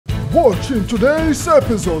Watching today's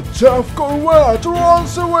episode, Jeff Corvette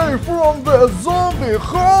runs away from the zombie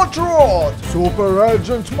hot rod. Super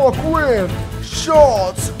Agent McQueen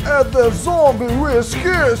shoots at the zombie with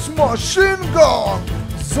his machine gun.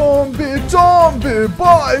 Zombie Tombe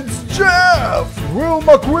bites Jeff. Will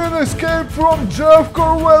McQueen escape from Jeff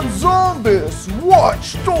Corvette's zombies?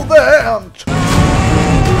 Watch to the end.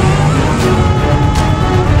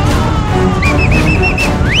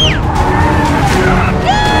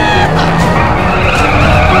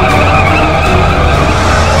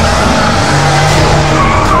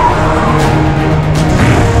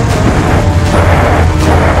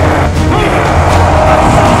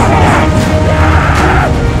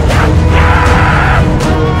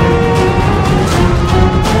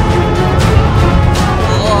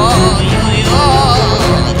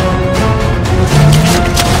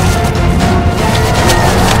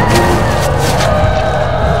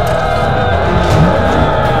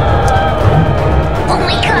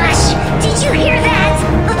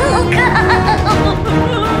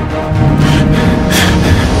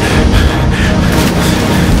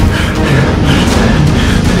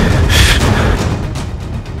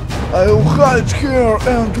 I'll hide here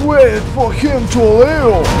and wait for him to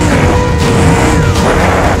leave.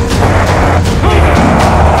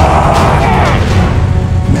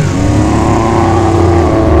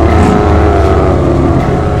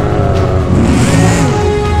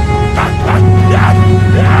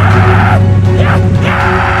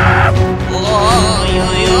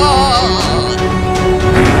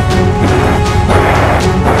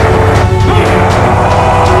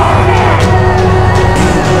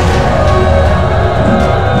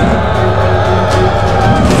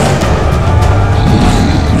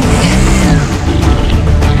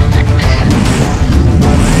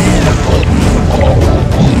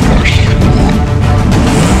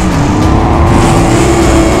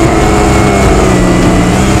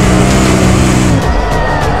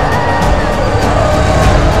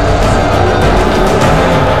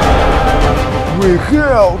 We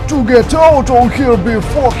have to get out of here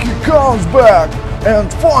before he comes back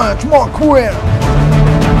and find McQueen.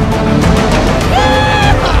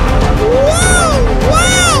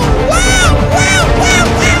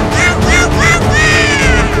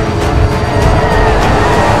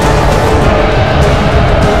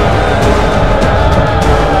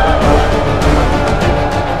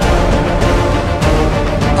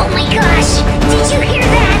 Oh my gosh, did you hear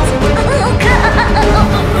that? Oh god!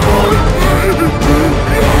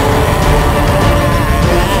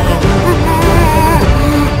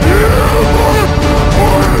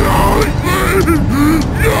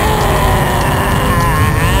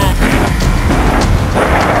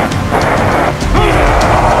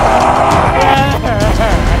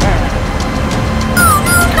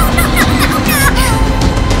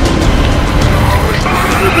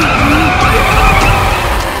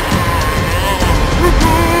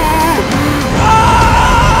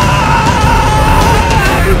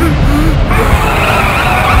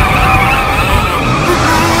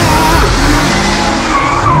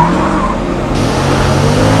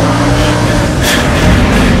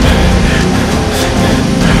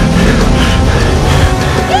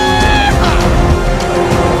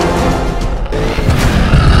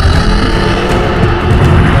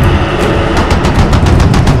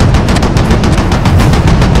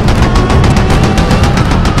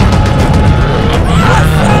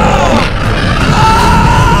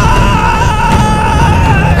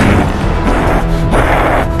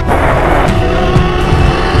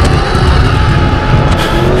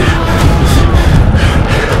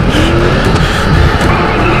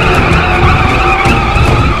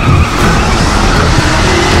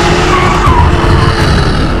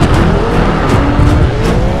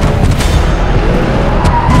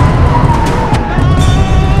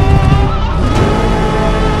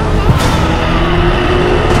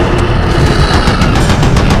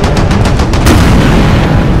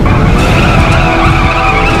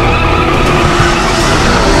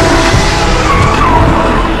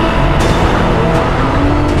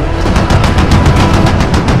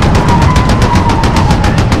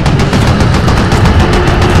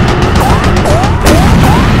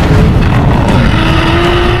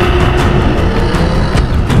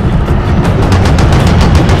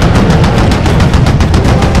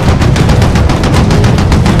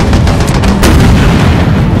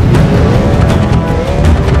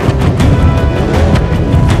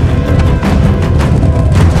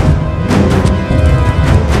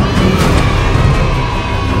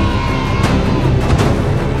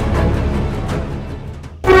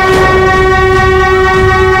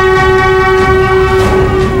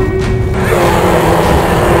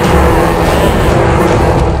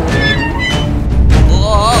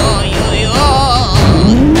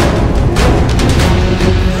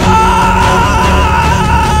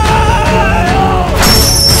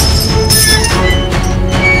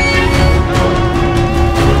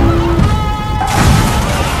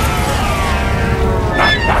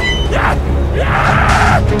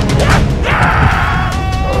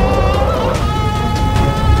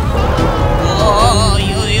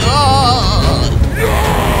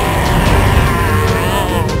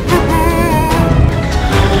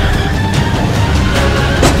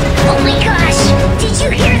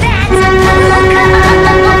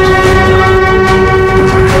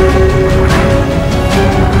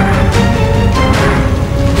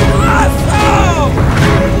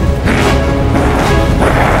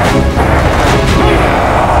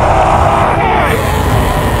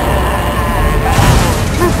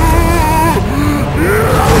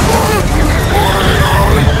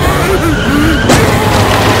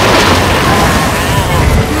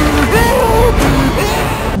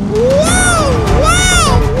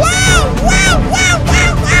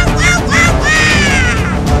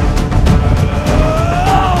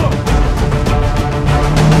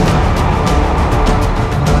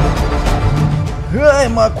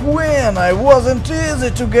 McQueen, I wasn't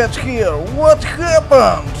easy to get here. What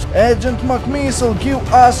happened? Agent McMissile give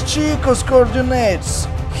us Chico's coordinates.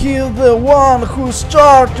 He's the one who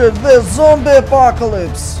started the zombie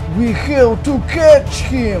apocalypse. We have to catch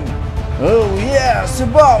him. Oh yes,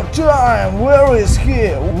 about time. Where is he?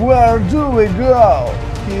 Where do we go?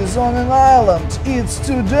 He's on an island. It's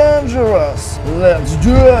too dangerous. Let's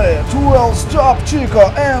do it. We'll stop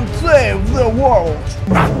Chico and save the world.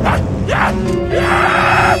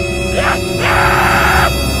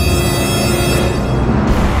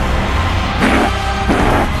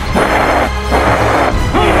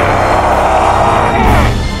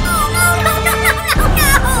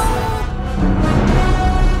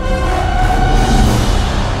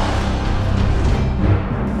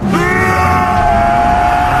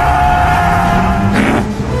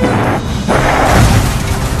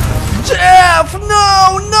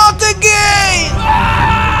 No, not again!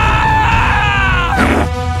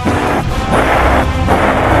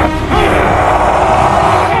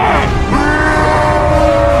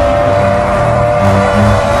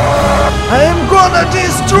 I'm gonna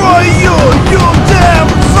destroy you, you damn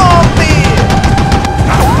zombie!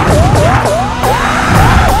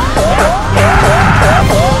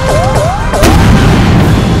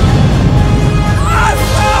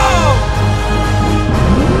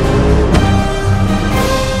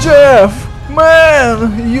 Jeff,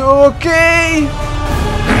 man, you okay?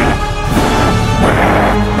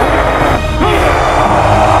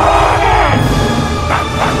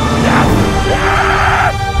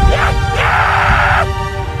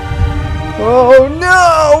 Oh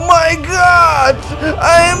no, my God!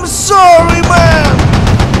 I am sorry, man!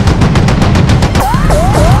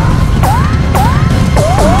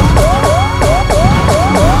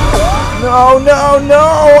 No, no,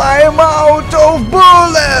 no! I'm out of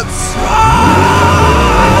bullets!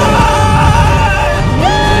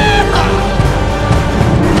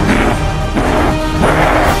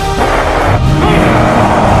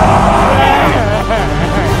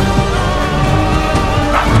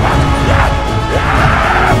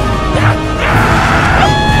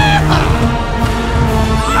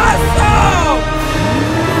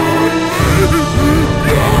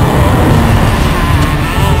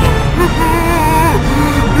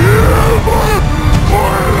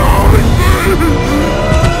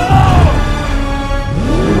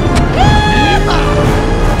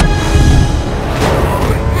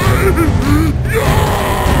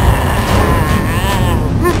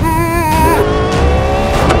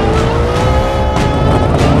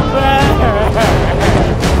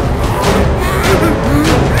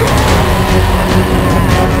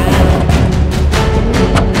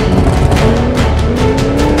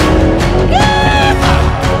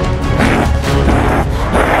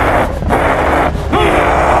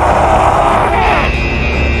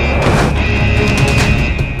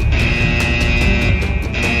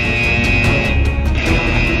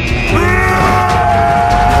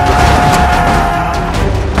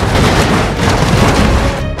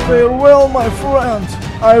 Farewell, my friend.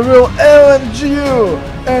 I will avenge you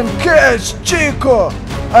and catch Chico.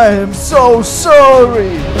 I am so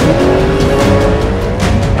sorry.